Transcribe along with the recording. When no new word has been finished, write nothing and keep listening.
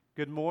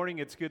Good morning.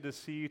 It's good to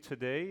see you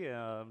today.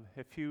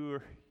 If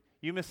you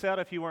missed out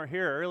if you weren't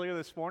here earlier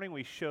this morning,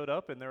 we showed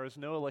up and there was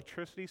no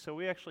electricity, so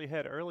we actually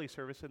had early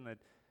service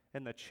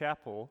in the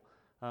chapel.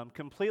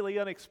 Completely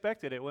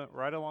unexpected. It went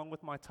right along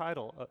with my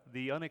title,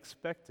 The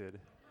Unexpected.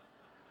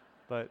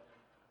 But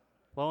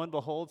lo and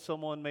behold,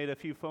 someone made a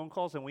few phone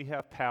calls and we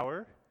have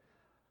power.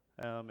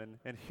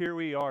 And here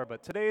we are.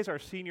 But today is our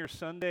Senior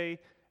Sunday,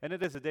 and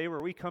it is a day where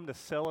we come to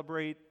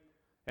celebrate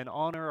and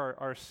honor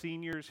our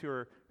seniors who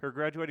are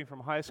graduating from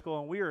high school,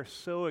 and we are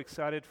so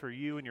excited for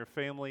you and your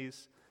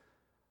families.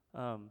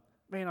 I'm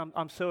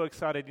so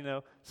excited. You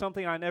know,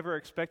 something I never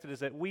expected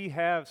is that we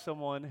have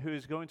someone who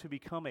is going to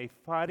become a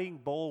fighting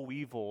boll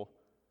weevil.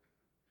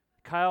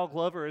 Kyle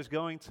Glover is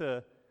going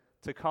to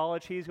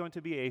college. He's going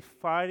to be a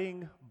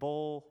fighting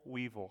boll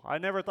weevil. I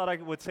never thought I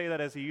would say that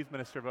as a youth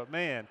minister, but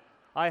man,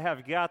 I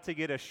have got to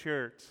get a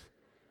shirt.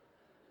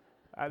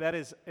 That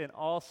is an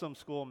awesome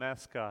school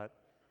mascot.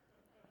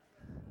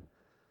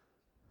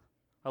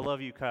 I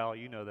love you, Kyle.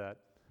 You know that. I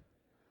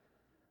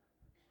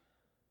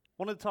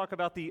wanted to talk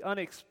about the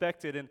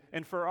unexpected,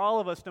 and for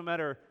all of us, no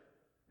matter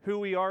who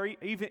we are,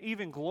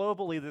 even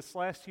globally this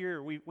last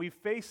year, we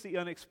faced the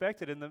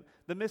unexpected in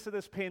the midst of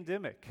this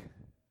pandemic.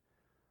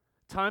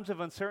 Times of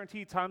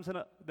uncertainty, times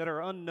that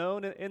are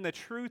unknown, and the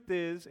truth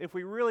is, if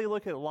we really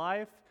look at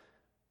life,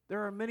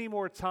 there are many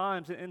more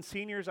times, and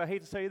seniors, I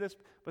hate to say this,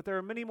 but there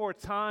are many more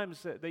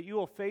times that you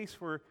will face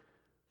where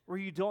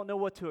you don't know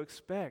what to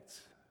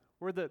expect,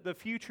 where the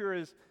future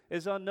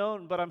is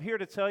unknown. But I'm here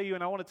to tell you,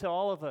 and I want to tell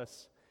all of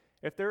us,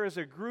 if there is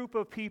a group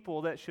of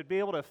people that should be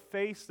able to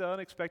face the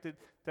unexpected,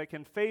 that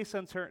can face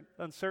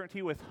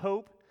uncertainty with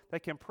hope,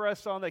 that can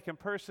press on, that can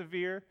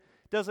persevere,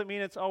 doesn't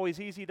mean it's always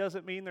easy,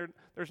 doesn't mean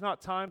there's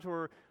not times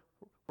where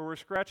we're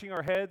scratching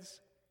our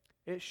heads.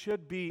 It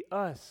should be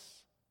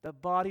us, the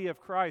body of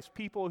Christ,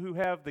 people who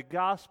have the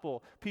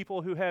gospel,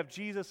 people who have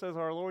Jesus as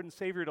our Lord and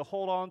Savior to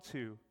hold on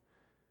to.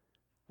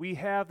 We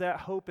have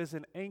that hope as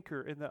an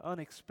anchor in the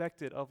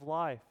unexpected of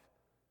life.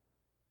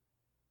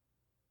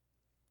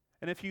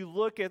 And if you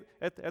look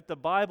at the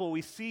Bible,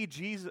 we see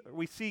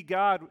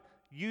God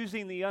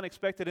using the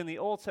unexpected in the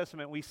Old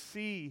Testament. We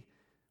see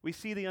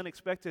the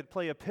unexpected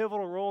play a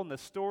pivotal role in the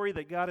story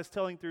that God is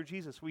telling through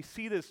Jesus. We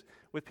see this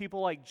with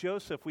people like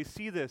Joseph. We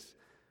see this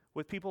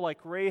with people like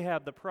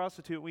Rahab, the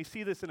prostitute. We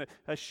see this in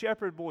a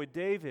shepherd boy,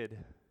 David,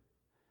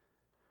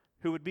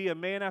 who would be a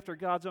man after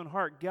God's own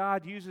heart.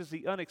 God uses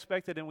the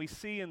unexpected, and we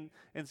see in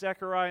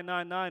Zechariah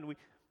 9:9,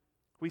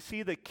 we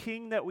see the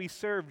King that we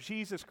serve,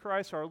 Jesus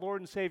Christ, our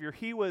Lord and Savior.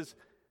 He was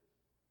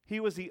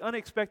the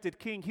unexpected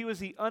King. He was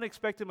the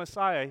unexpected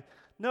Messiah.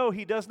 No,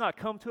 He does not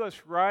come to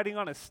us riding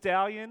on a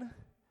stallion,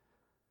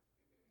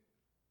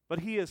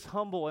 but He is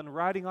humble and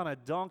riding on a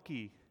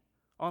donkey,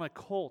 on a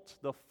colt,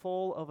 the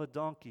foal of a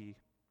donkey.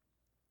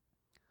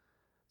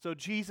 So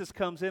Jesus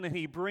comes in and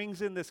He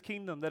brings in this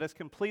kingdom that is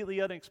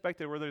completely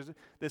unexpected, where there's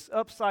this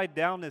upside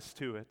downness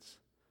to it.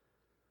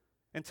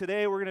 And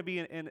today we're going to be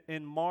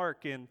in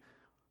Mark, and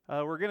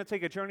we're going to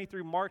take a journey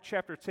through Mark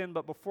chapter 10.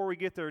 But before we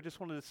get there, I just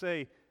wanted to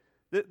say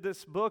that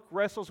this book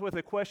wrestles with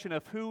a question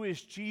of who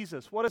is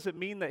Jesus? What does it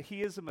mean that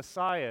He is the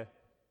Messiah?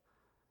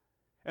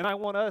 And I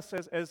want us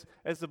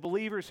as the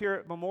believers here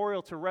at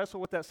Memorial to wrestle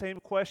with that same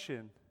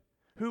question.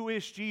 Who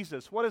is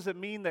Jesus? What does it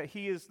mean that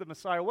He is the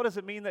Messiah? What does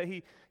it mean that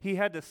He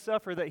had to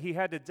suffer, that He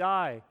had to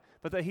die,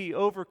 but that He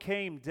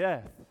overcame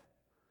death?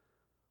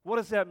 What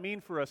does that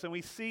mean for us? And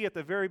we see at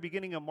the very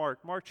beginning of Mark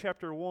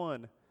chapter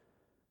 1,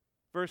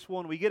 verse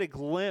 1, we get a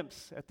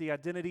glimpse at the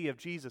identity of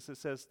Jesus. It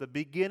says, the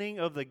beginning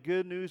of the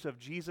good news of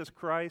Jesus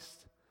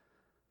Christ,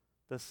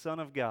 the Son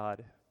of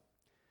God.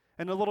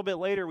 And a little bit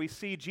later, we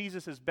see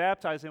Jesus is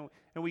baptized,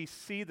 and we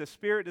see the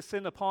Spirit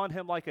descend upon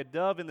Him like a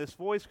dove, and this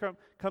voice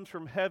comes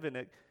from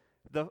heaven.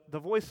 The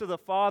voice of the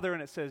Father,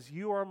 and it says,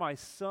 "You are my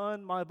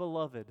Son, my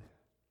beloved.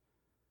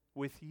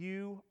 With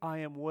you I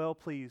am well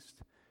pleased."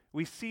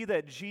 We see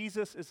that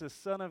Jesus is the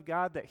Son of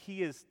God, that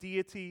He is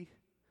deity.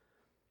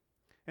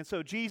 And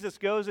so Jesus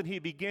goes and He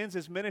begins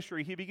His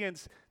ministry. He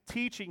begins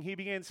teaching. He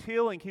begins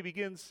healing. He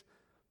begins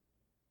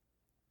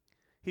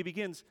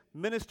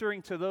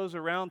ministering to those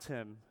around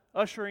Him,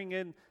 ushering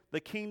in the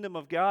kingdom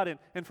of God.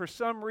 And for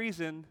some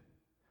reason,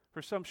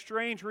 for some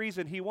strange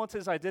reason, He wants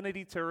His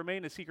identity to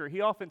remain a secret.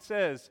 He often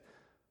says,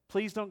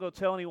 "Please don't go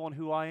tell anyone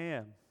who I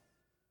am."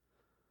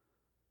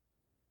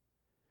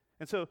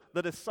 And so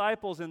the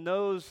disciples and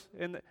those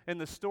in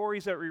the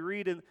stories that we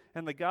read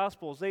in the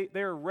Gospels,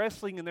 they're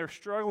wrestling and they're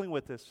struggling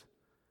with this.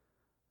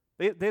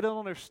 They don't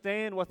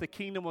understand what the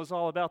kingdom was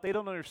all about. They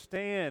don't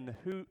understand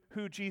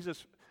who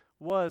Jesus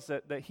was,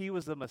 that He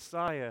was the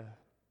Messiah.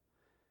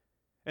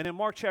 And in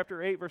Mark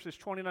chapter 8, verses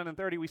 29 and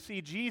 30, we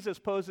see Jesus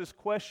pose this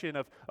question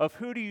of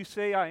who do you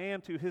say I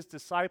am to His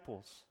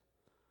disciples?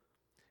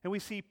 And we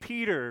see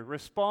Peter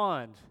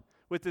respond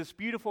with this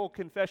beautiful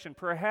confession.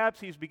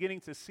 Perhaps he's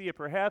beginning to see it.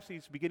 Perhaps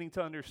he's beginning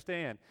to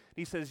understand.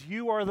 He says,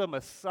 "You are the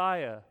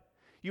Messiah.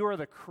 You are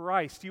the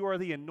Christ. You are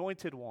the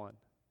Anointed One."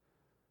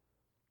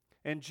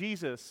 And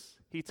Jesus,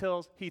 He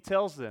tells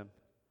them,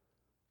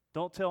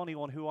 "Don't tell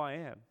anyone who I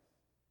am."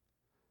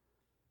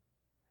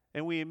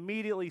 And we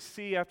immediately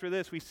see after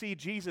this, we see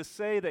Jesus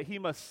say that he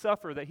must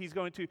suffer, that he's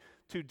going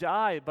to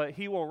die, but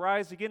he will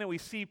rise again. And we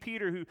see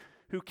Peter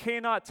who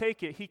cannot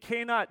take it. He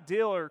cannot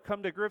deal or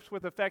come to grips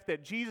with the fact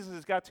that Jesus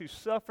has got to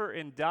suffer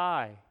and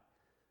die.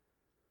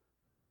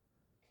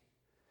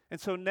 And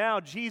so now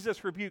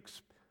Jesus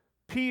rebukes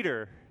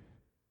Peter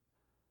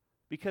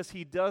because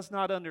he does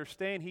not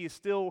understand. He is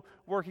still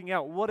working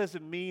out what does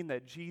it mean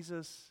that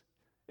Jesus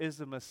is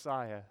the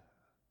Messiah.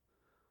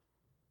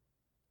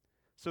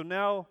 So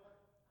now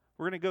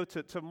we're going to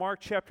go to Mark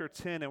chapter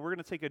 10, and we're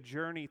going to take a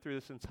journey through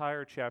this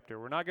entire chapter.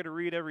 We're not going to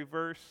read every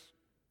verse,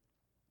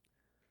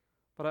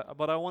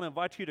 but I want to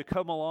invite you to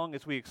come along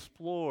as we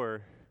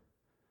explore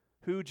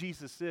who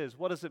Jesus is.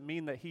 What does it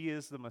mean that he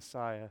is the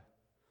Messiah?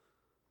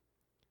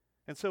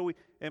 And so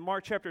in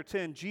Mark chapter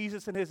 10,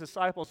 Jesus and his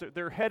disciples,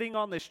 they're heading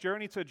on this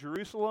journey to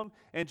Jerusalem,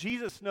 and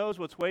Jesus knows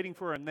what's waiting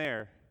for him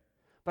there.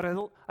 But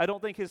I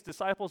don't think his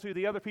disciples or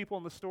the other people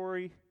in the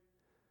story,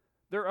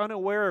 they're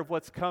unaware of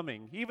what's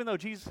coming. Even though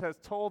Jesus has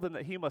told them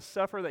that he must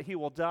suffer, that he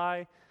will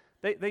die,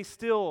 they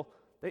still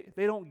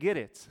don't get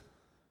it.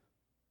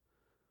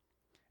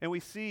 And we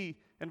see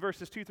in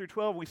verses 2 through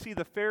 12, we see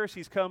the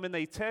Pharisees come and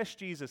they test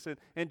Jesus.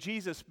 And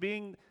Jesus,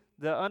 being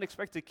the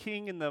unexpected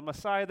king and the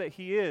Messiah that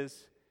he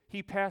is,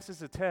 he passes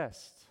the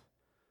test.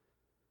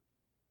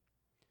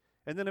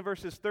 And then in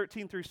verses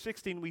 13 through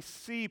 16, we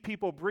see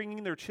people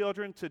bringing their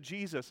children to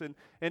Jesus.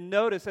 And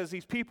notice, as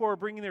these people are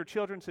bringing their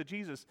children to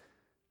Jesus,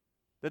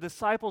 the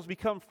disciples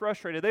become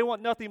frustrated. They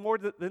want nothing more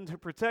than to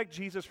protect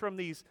Jesus from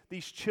these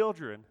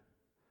children.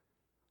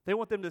 They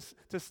want them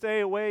to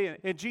stay away.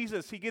 And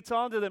Jesus, he gets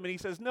on to them and he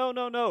says,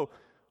 no.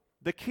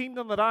 The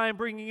kingdom that I am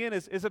bringing in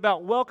is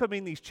about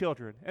welcoming these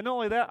children. And not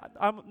only that,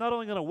 I'm not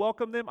only going to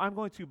welcome them, I'm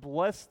going to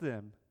bless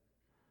them.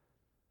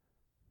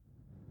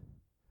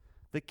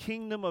 The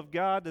kingdom of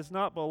God does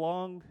not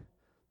belong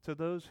to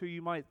those who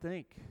you might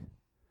think,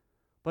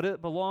 but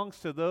it belongs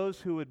to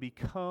those who would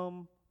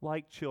become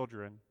like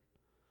children.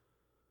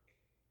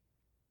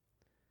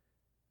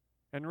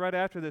 And right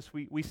after this,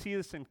 we see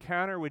this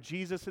encounter with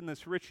Jesus and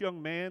this rich young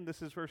man.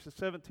 This is verses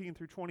 17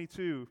 through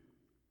 22.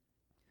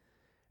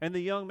 And the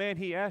young man,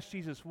 he asks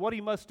Jesus what he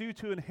must do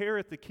to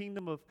inherit the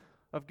kingdom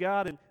of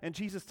God. And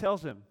Jesus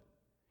tells him,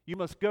 you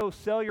must go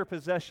sell your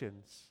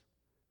possessions,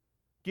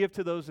 give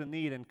to those in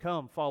need, and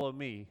come, follow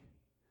me.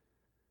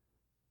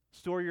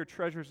 Store your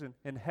treasures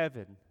in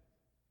heaven.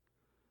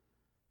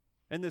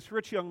 And this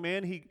rich young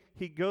man,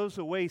 he goes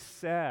away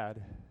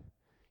sad.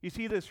 You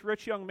see, this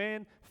rich young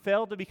man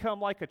failed to become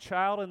like a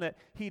child in that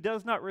he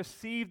does not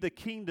receive the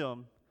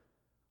kingdom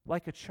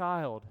like a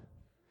child.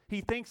 He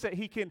thinks that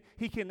he can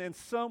in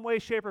some way,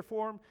 shape, or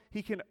form,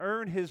 he can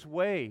earn his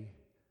way.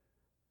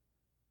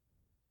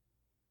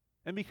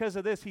 And because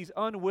of this, he's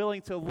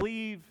unwilling to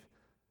leave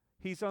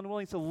his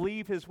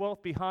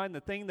wealth behind, the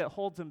thing that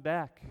holds him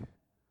back.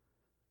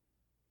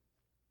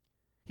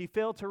 He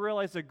failed to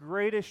realize the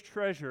greatest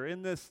treasure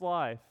in this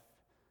life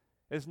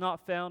is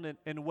not found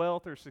in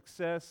wealth or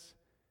success.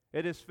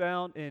 It is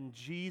found in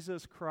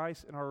Jesus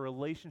Christ and our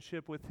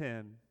relationship with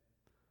him.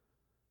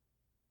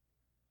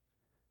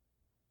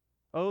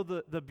 Oh,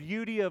 the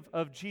beauty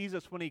of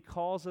Jesus when he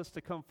calls us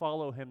to come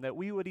follow him, that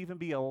we would even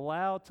be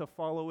allowed to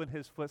follow in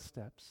his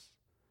footsteps,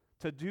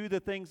 to do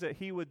the things that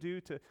he would do,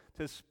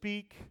 to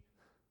speak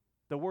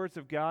the words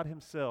of God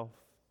himself.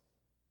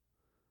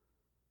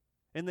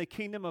 In the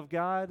kingdom of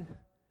God,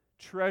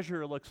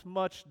 treasure looks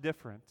much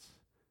different.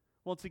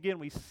 Once again,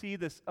 we see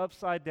this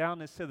upside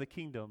downness to the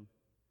kingdom.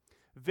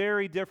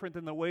 Very different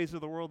than the ways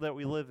of the world that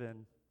we live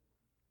in.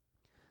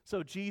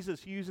 So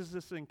Jesus uses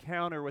this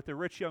encounter with the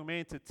rich young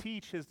man to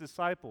teach his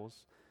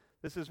disciples.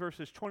 This is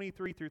verses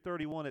 23 through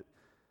 31.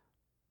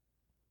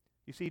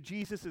 You see,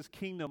 Jesus'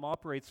 kingdom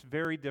operates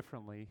very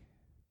differently.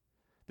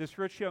 This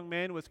rich young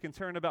man was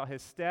concerned about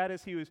his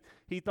status.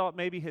 He thought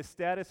maybe his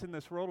status in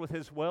this world with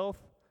his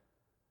wealth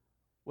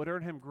would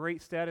earn him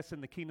great status in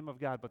the kingdom of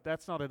God. But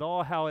that's not at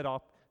all how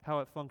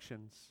it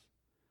functions.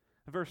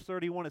 In verse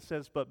 31 it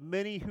says, "But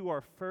many who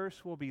are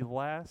first will be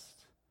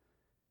last,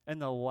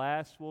 and the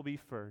last will be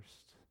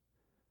first."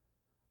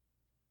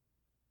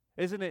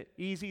 Isn't it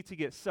easy to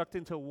get sucked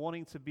into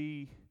wanting to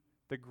be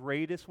the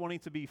greatest, wanting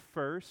to be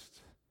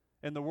first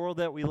in the world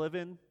that we live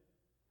in?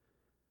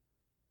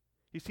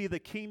 You see, the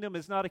kingdom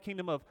is not a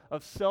kingdom of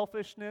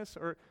selfishness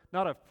or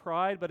not of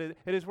pride, but it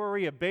is where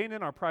we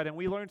abandon our pride and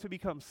we learn to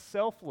become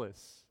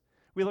selfless.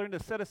 We learn to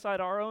set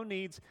aside our own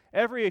needs.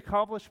 Every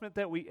accomplishment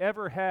that we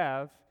ever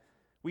have,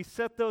 we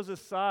set those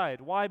aside.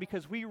 Why?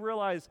 Because we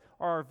realize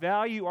our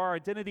value, our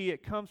identity,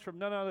 it comes from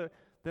none other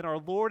than our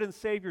Lord and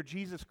Savior,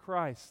 Jesus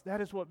Christ.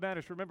 That is what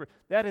matters. Remember,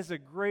 that is the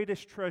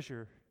greatest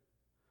treasure.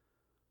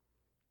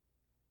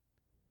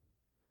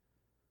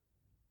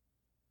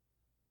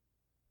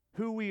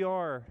 Who we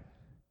are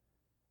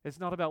is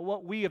not about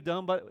what we have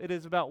done, but it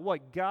is about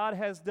what God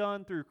has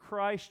done through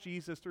Christ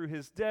Jesus, through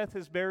his death,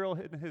 his burial,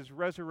 and his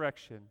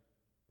resurrection.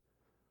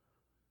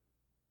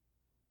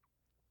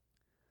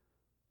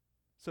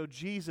 So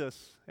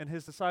Jesus and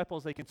his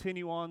disciples, they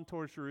continue on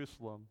towards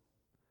Jerusalem.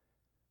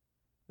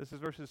 This is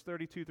verses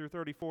 32 through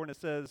 34, and it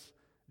says,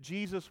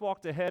 Jesus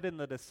walked ahead, and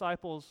the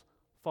disciples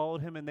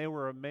followed him, and they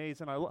were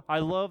amazed. And I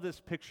love this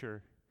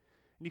picture.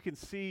 And you can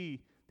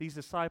see these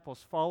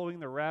disciples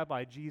following the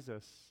rabbi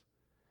Jesus.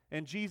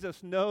 And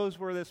Jesus knows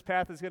where this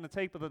path is going to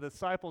take, but the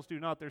disciples do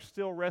not. They're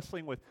still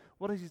wrestling with,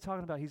 what is he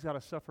talking about? He's got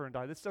to suffer and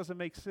die. This doesn't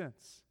make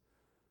sense.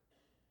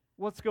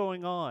 What's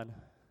going on?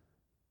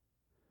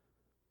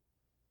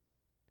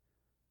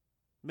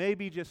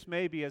 Maybe, just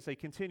maybe, as they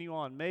continue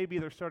on, maybe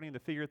they're starting to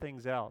figure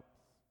things out.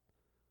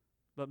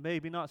 But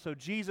maybe not. So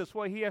Jesus,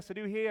 what he has to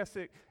do, he has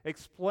to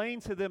explain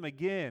to them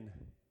again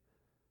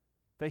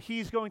that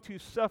he's going to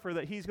suffer,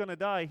 that he's going to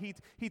die.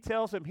 He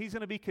tells them he's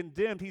going to be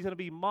condemned, he's going to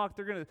be mocked,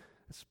 they're going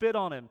to spit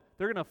on him,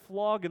 they're going to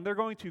flog him, they're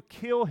going to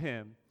kill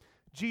him.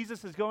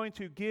 Jesus is going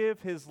to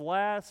give his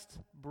last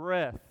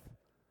breath.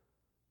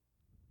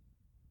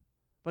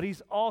 But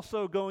he's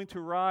also going to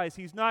rise.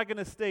 He's not going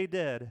to stay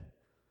dead.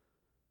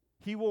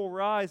 He will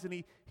rise,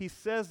 and he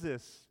says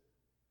this.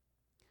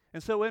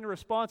 And so in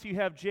response, you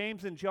have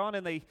James and John,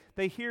 and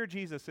they hear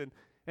Jesus. And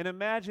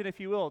imagine, if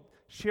you will,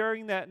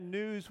 sharing that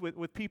news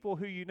with people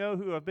who you know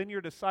who have been your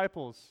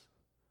disciples,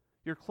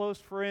 your close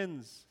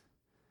friends.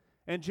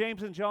 And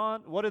James and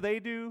John, what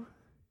do?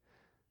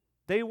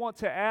 They want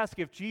to ask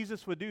if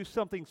Jesus would do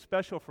something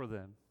special for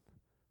them.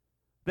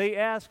 They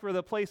ask for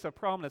the place of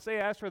prominence. They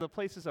ask for the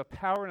places of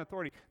power and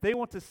authority. They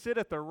want to sit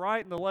at the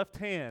right and the left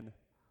hand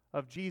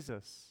of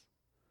Jesus.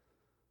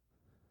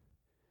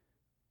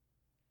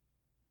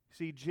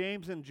 See,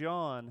 James and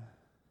John,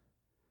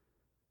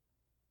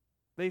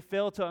 they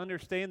failed to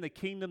understand the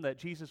kingdom that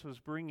Jesus was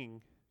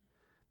bringing.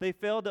 They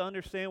failed to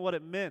understand what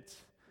it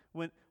meant,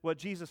 what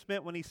Jesus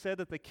meant when he said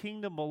that the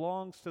kingdom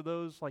belongs to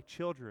those like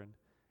children.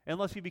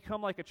 Unless you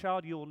become like a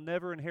child, you will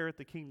never inherit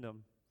the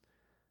kingdom.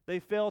 They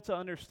failed to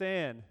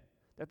understand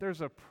that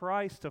there's a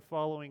price to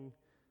following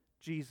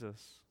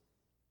Jesus.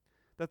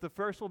 That the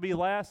first will be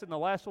last and the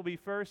last will be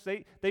first.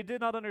 They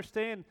did not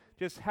understand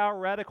just how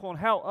radical and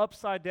how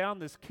upside down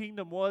this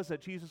kingdom was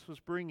that Jesus was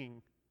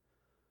bringing.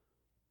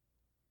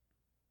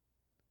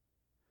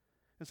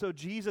 And so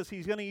Jesus,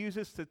 he's going to use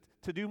this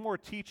to do more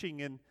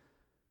teaching. And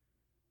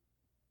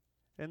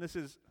this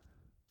is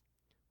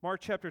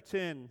Mark chapter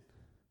 10,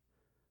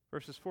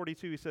 verses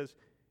 42. He says,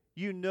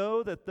 "You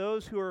know that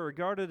those who are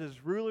regarded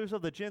as rulers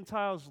of the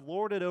Gentiles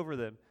lord it over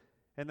them,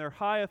 and their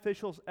high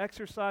officials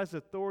exercise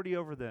authority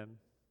over them."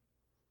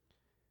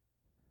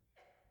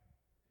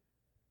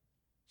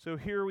 So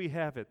here we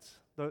have it.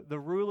 The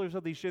rulers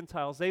of these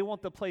Gentiles, they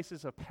want the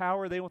places of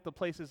power. They want the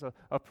places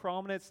of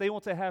prominence. They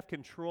want to have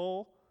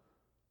control.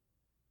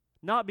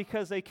 Not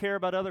because they care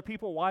about other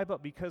people. Why?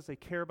 But because they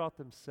care about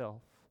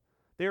themselves.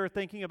 They are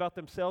thinking about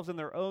themselves and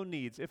their own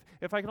needs.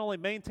 If I can only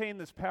maintain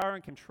this power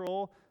and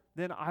control,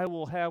 then I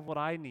will have what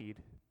I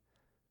need.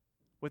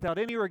 Without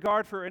any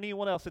regard for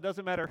anyone else. It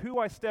doesn't matter who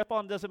I step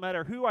on. It doesn't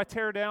matter who I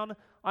tear down.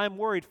 I'm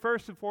worried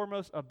first and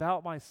foremost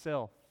about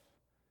myself.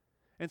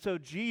 And so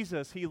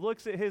Jesus, he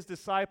looks at his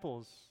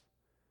disciples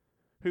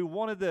who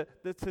wanted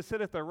to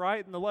sit at the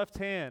right and the left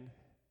hand.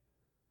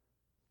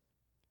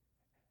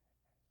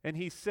 And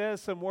he says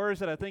some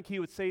words that I think he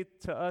would say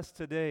to us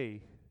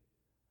today.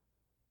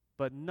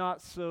 But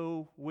not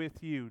so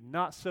with you,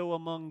 not so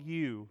among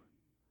you.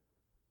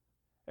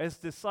 As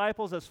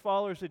disciples, as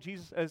followers of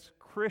Jesus, as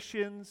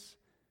Christians,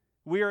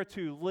 we are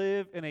to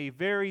live in a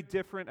very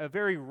different, a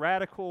very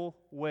radical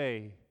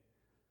way.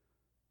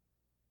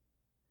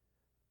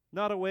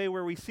 Not a way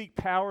where we seek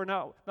power,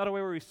 not a way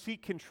where we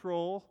seek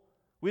control.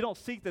 We don't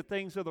seek the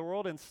things of the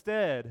world.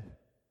 Instead,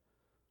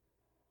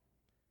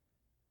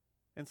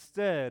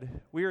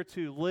 we are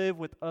to live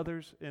with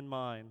others in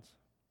mind.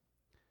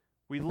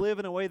 We live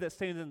in a way that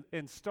stands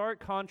in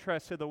stark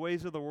contrast to the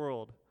ways of the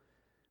world.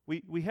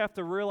 We have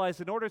to realize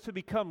in order to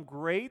become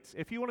great,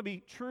 if you want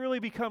to truly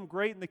become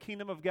great in the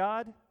kingdom of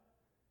God,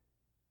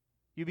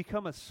 you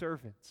become a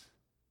servant.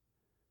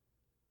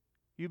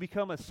 You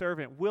become a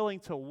servant willing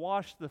to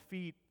wash the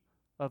feet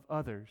of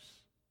others.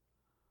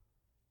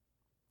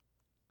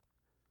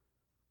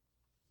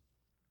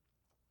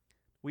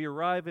 We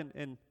arrive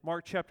in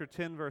Mark chapter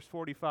 10, verse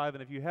 45,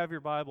 and if you have your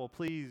Bible,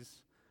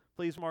 please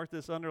mark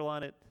this,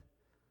 underline it.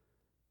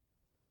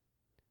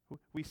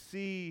 We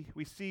see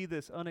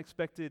this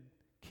unexpected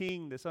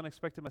King, this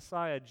unexpected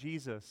Messiah,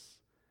 Jesus.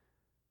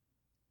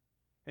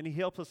 And he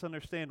helps us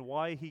understand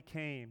why he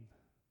came,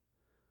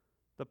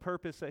 the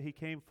purpose that he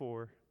came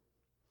for.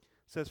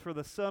 It says, "For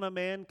the Son of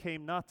Man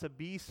came not to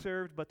be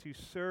served, but to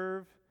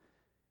serve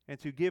and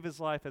to give his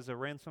life as a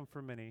ransom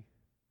for many."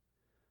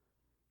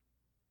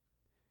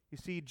 You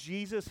see,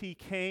 Jesus, he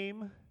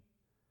came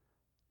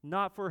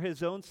not for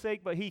his own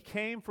sake, but he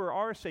came for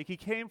our sake. He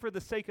came for the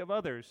sake of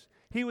others.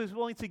 He was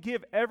willing to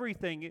give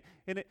everything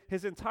in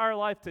his entire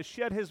life to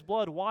shed his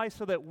blood. Why?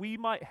 So that we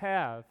might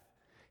have.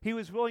 He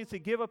was willing to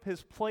give up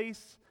his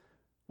place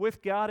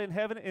with God in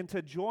heaven and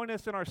to join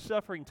us in our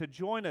suffering, to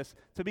join us,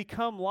 to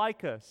become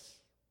like us,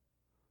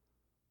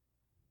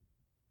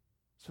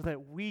 so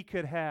that we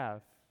could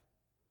have.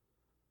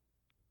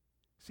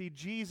 See,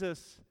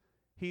 Jesus,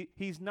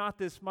 He's not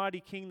this mighty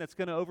king that's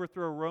going to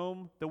overthrow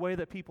Rome the way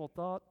that people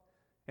thought.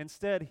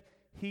 Instead,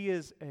 he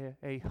is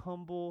a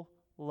humble,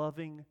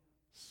 loving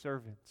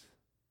servant.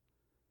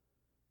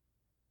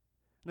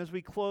 And as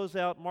we close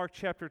out Mark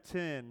chapter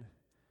 10,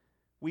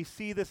 we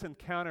see this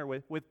encounter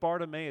with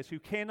Bartimaeus, who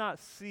cannot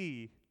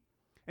see,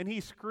 and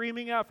he's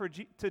screaming out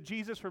to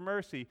Jesus for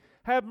mercy.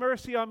 Have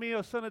mercy on me,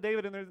 O Son of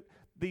David. And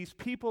these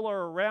people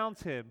are around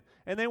him,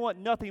 and they want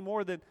nothing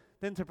more than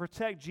to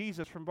protect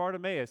Jesus from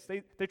Bartimaeus.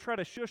 They try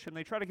to shush him.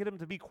 They try to get him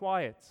to be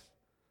quiet.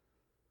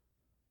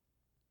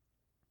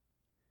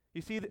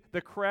 You see,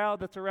 the crowd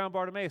that's around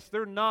Bartimaeus,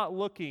 they're not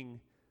looking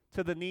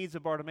to the needs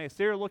of Bartimaeus.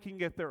 They're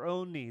looking at their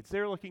own needs.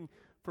 They're looking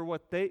for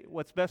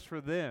what's best for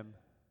them.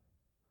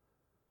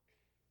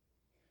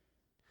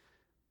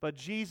 But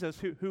Jesus,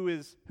 who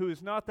is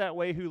not that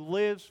way, who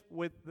lives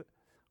with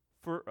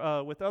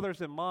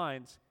others in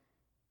mind,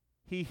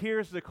 he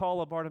hears the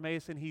call of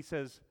Bartimaeus and he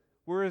says,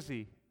 "Where is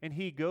he?" And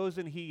he goes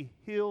and he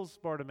heals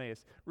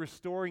Bartimaeus,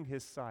 restoring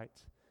his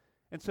sight.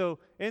 And so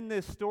in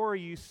this story,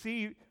 you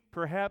see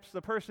perhaps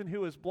the person who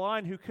was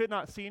blind, who could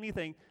not see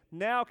anything,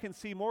 now can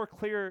see more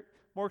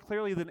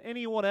clearly than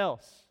anyone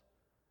else.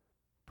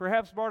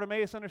 Perhaps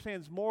Bartimaeus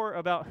understands more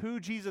about who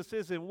Jesus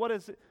is and what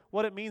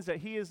it means that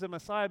he is the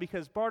Messiah,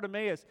 because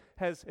Bartimaeus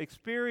has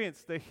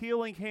experienced the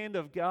healing hand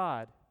of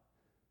God.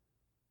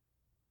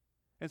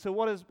 And so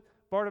what is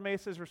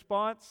Bartimaeus'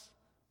 response?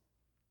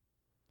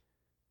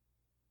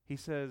 He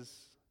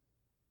says,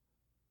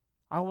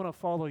 "I want to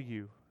follow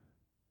you."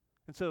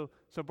 And so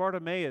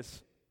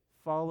Bartimaeus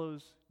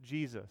follows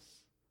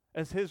Jesus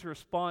as his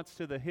response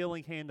to the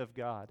healing hand of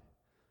God.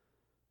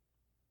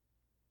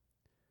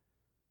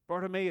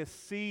 Bartimaeus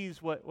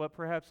sees what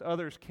perhaps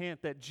others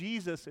can't, that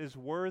Jesus is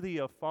worthy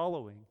of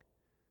following.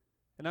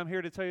 And I'm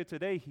here to tell you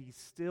today, he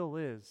still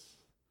is.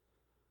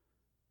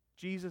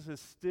 Jesus is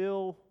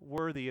still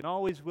worthy and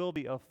always will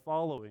be of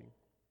following.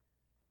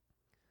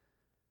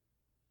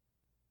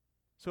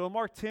 So in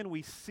Mark 10,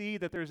 we see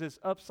that there's this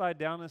upside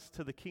downness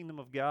to the kingdom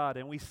of God,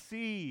 and we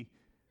see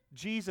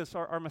Jesus,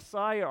 our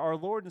Messiah, our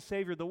Lord and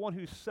Savior, the one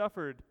who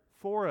suffered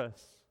for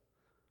us.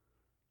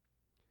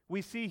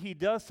 We see he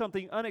does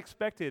something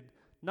unexpected,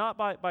 not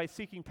by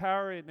seeking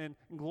power and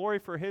glory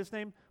for his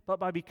name, but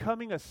by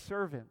becoming a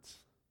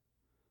servant.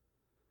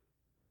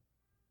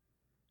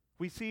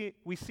 We see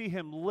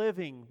him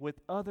living with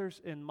others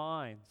in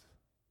mind.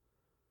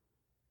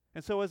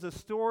 And so as the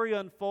story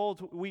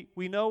unfolds,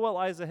 we know what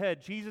lies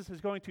ahead. Jesus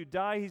is going to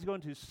die. He's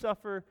going to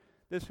suffer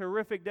this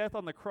horrific death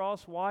on the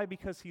cross. Why?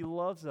 Because he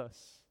loves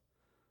us.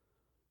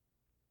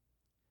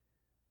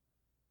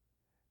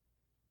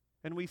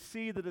 And we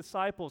see the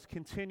disciples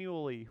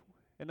continually,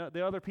 and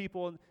the other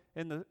people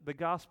in the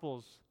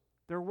Gospels,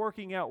 they're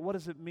working out, what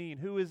does it mean?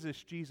 Who is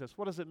this Jesus?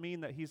 What does it mean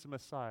that he's the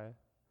Messiah?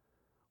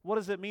 What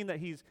does it mean that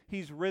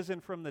he's risen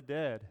from the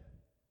dead?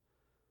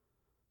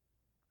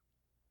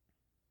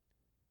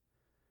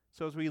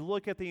 So as we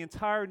look at the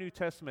entire New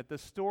Testament, the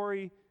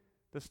story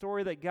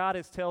that God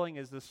is telling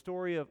is the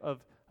story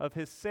of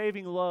his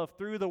saving love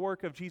through the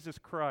work of Jesus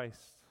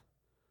Christ.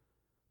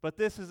 But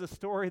this is a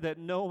story that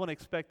no one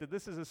expected.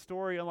 This is a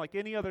story unlike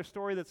any other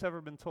story that's ever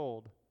been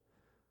told,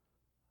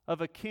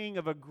 of a king,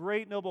 of a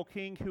great noble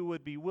king who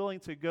would be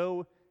willing to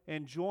go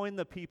and join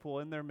the people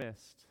in their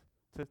midst,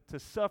 to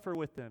suffer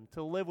with them,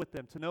 to live with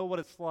them, to know what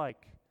it's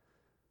like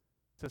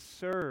to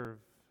serve.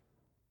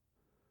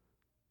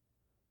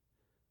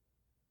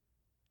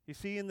 You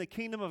see, in the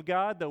kingdom of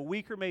God, the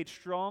weak are made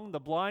strong, the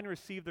blind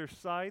receive their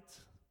sight.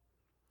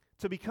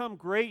 To become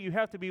great, you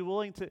have to be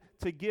willing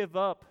to give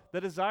up the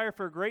desire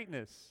for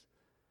greatness.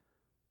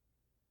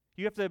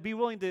 You have to be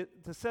willing to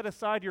set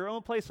aside your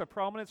own place of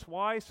prominence.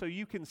 Why? So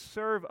you can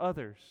serve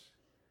others.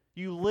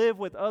 You live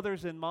with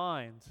others in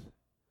mind.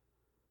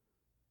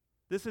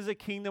 This is a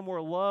kingdom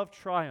where love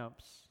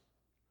triumphs,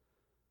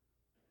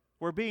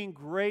 where being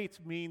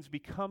great means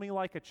becoming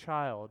like a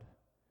child,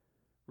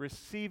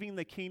 receiving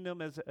the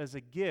kingdom as a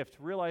gift,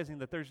 realizing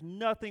that there's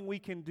nothing we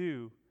can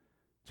do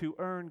to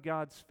earn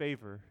God's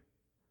favor.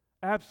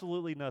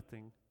 Absolutely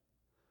nothing.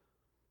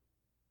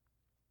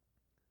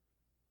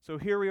 So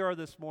here we are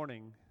this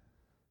morning,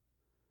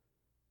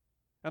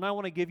 and I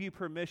want to give you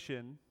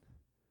permission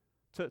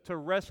to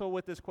wrestle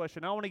with this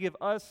question. I want to give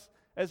us,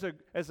 as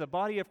a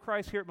body of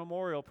Christ here at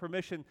Memorial,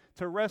 permission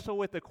to wrestle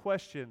with the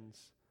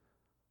questions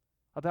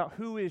about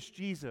who is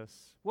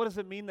Jesus? What does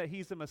it mean that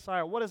he's the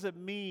Messiah? What does it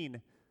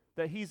mean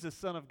that he's the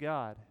Son of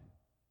God?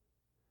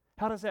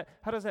 How does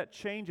that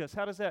change us?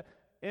 How does that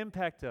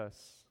impact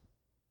us?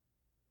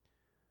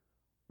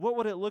 What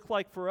would it look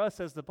like for us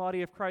as the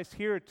body of Christ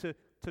here to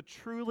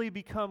truly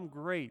become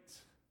great?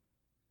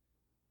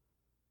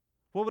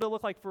 What would it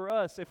look like for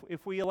us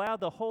if we allow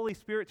the Holy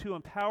Spirit to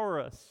empower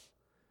us,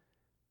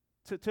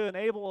 to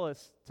enable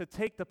us to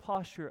take the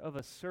posture of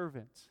a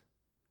servant,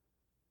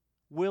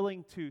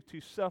 willing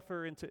to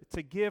suffer and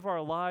to give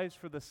our lives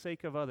for the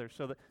sake of others,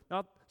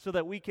 not so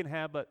that we can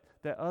have, but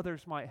that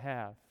others might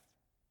have?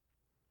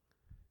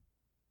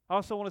 I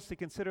also want us to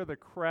consider the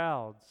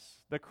crowd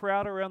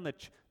around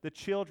the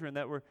children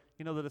that were,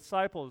 the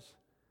disciples.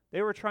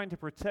 They were trying to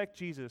protect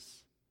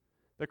Jesus.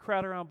 The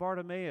crowd around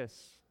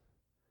Bartimaeus,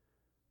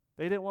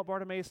 they didn't want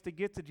Bartimaeus to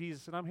get to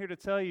Jesus. And I'm here to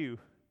tell you,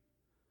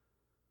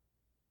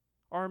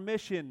 our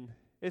mission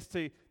is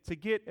to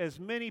get as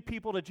many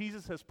people to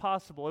Jesus as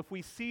possible. If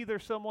we see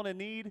there's someone in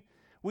need,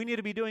 we need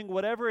to be doing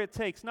whatever it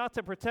takes, not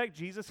to protect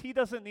Jesus. He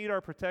doesn't need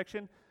our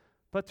protection,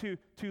 but to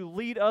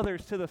lead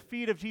others to the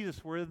feet of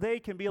Jesus where they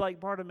can be like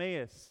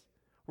Bartimaeus,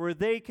 where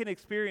they can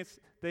experience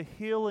the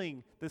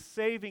healing, the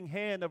saving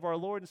hand of our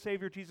Lord and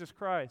Savior Jesus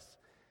Christ,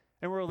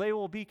 and where they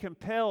will be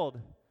compelled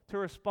to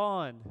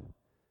respond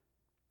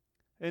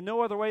in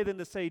no other way than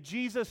to say,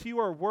 Jesus, you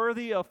are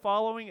worthy of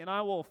following, and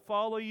I will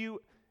follow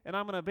you, and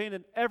I'm going to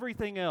abandon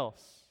everything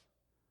else.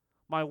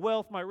 My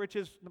wealth, my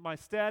riches, my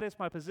status,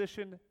 my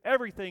position,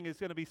 everything is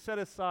going to be set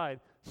aside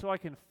so I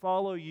can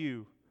follow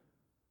you,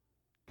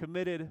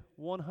 committed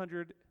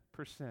 100%.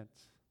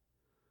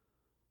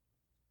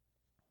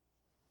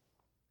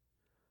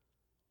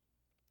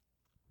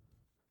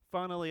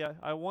 Finally,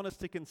 I want us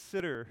to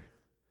consider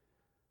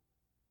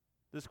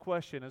this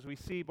question as we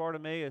see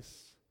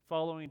Bartimaeus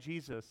following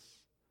Jesus.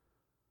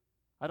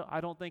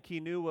 I don't think he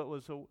knew what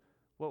was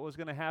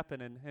going to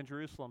happen in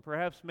Jerusalem.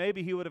 Perhaps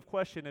maybe he would have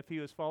questioned if he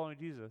was following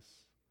Jesus.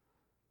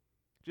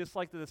 Just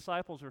like the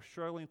disciples are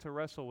struggling to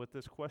wrestle with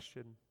this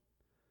question.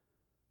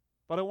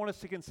 But I want us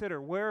to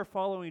consider where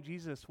following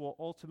Jesus will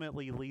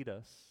ultimately lead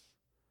us.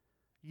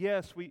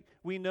 Yes,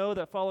 we know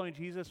that following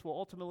Jesus will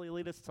ultimately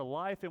lead us to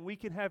life, and we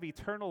can have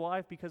eternal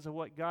life because of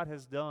what God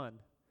has done.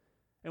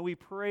 And we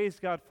praise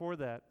God for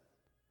that.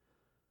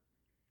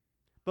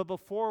 But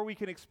before we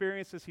can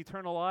experience this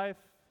eternal life,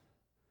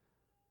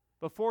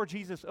 before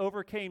Jesus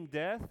overcame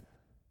death,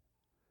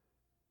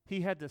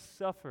 he had to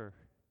suffer.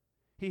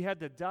 He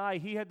had to die.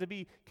 He had to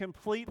be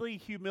completely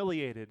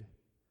humiliated,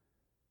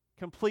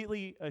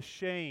 completely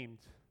ashamed.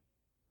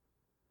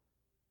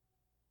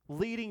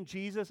 Leading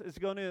Jesus is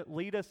going to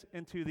lead us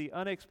into the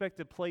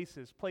unexpected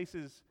places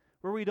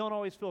where we don't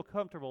always feel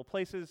comfortable,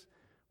 places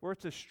where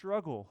it's a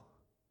struggle,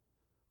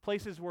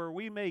 places where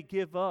we may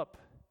give up,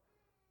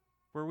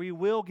 where we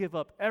will give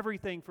up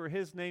everything for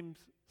His name's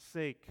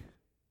sake.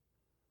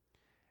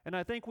 And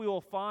I think we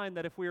will find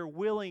that if we are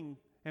willing,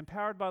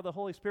 empowered by the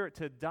Holy Spirit,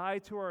 to die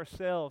to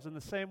ourselves in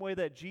the same way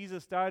that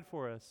Jesus died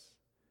for us,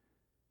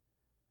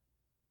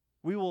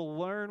 we will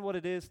learn what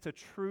it is to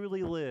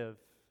truly live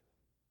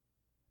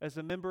as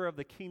a member of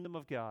the kingdom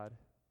of God,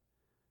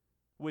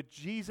 with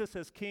Jesus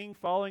as King,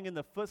 following in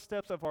the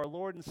footsteps of our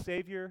Lord and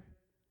Savior,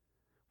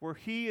 where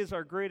He is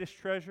our greatest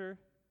treasure.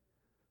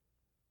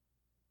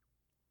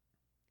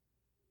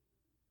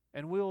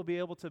 And we will be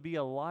able to be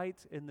a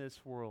light in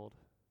this world.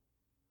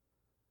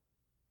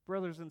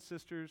 Brothers and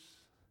sisters,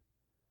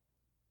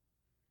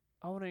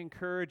 I want to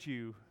encourage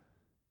you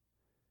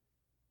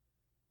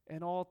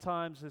in all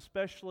times,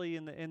 especially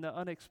in the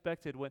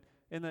unexpected, when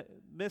in the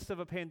midst of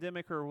a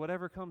pandemic or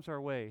whatever comes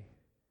our way,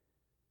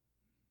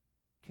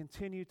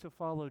 continue to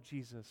follow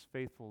Jesus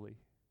faithfully.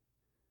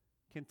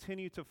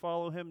 Continue to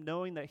follow Him,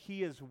 knowing that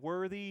He is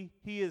worthy.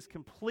 He is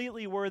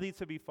completely worthy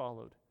to be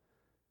followed.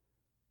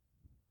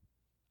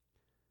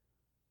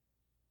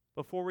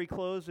 Before we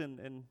close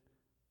and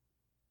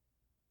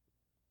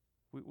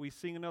we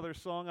sing another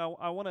song,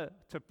 I want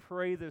to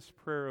pray this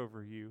prayer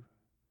over you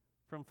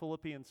from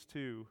Philippians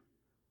 2.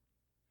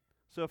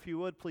 So if you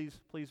would, please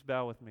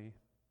bow with me.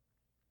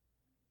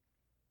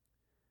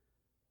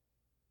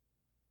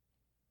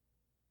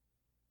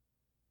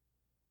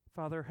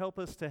 Father, help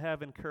us to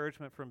have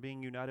encouragement from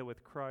being united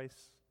with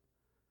Christ.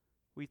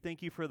 We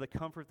thank You for the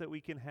comfort that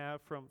we can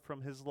have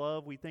from His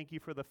love. We thank You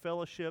for the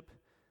fellowship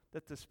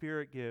that the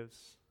Spirit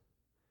gives.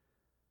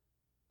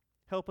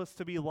 Help us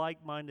to be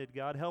like-minded,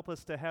 God. Help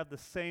us to have the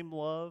same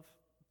love.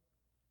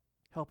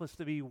 Help us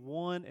to be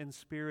one in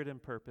spirit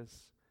and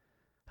purpose.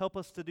 Help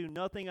us to do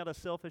nothing out of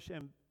selfish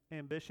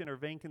ambition or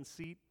vain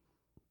conceit,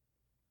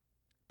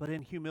 but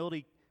in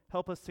humility,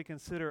 help us to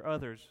consider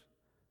others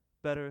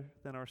better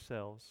than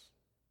ourselves.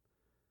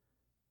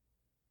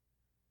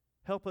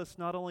 Help us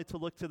not only to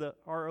look to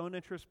our own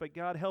interests, but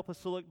God, help us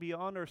to look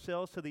beyond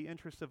ourselves to the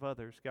interests of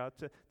others, God,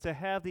 to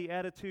have the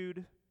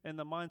attitude and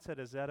the mindset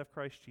as that of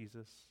Christ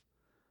Jesus.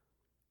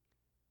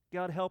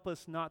 God, help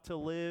us not to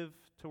live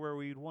to where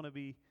we'd want to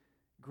be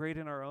great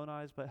in our own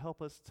eyes, but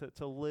help us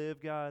to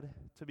live, God,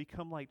 to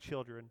become like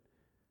children,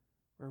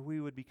 where we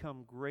would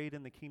become great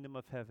in the kingdom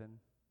of heaven.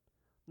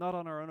 Not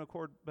on our own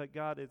accord, but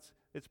God,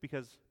 it's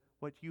because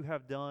what You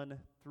have done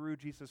through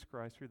Jesus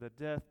Christ, through the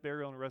death,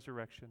 burial, and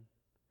resurrection.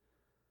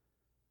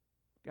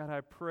 God,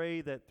 I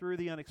pray that through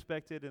the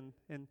unexpected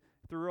and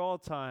through all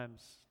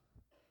times,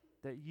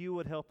 that You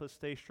would help us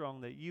stay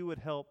strong, that You would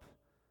help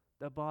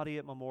the body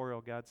at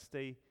Memorial, God,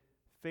 stay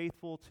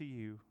faithful to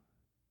You,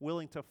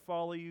 willing to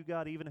follow You,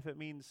 God, even if it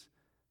means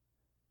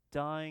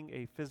dying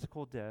a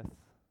physical death.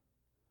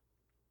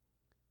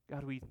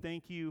 God, we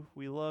thank You,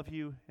 we love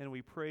You, and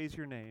we praise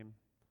Your name.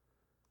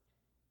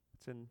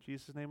 It's in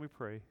Jesus' name we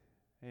pray.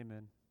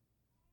 Amen.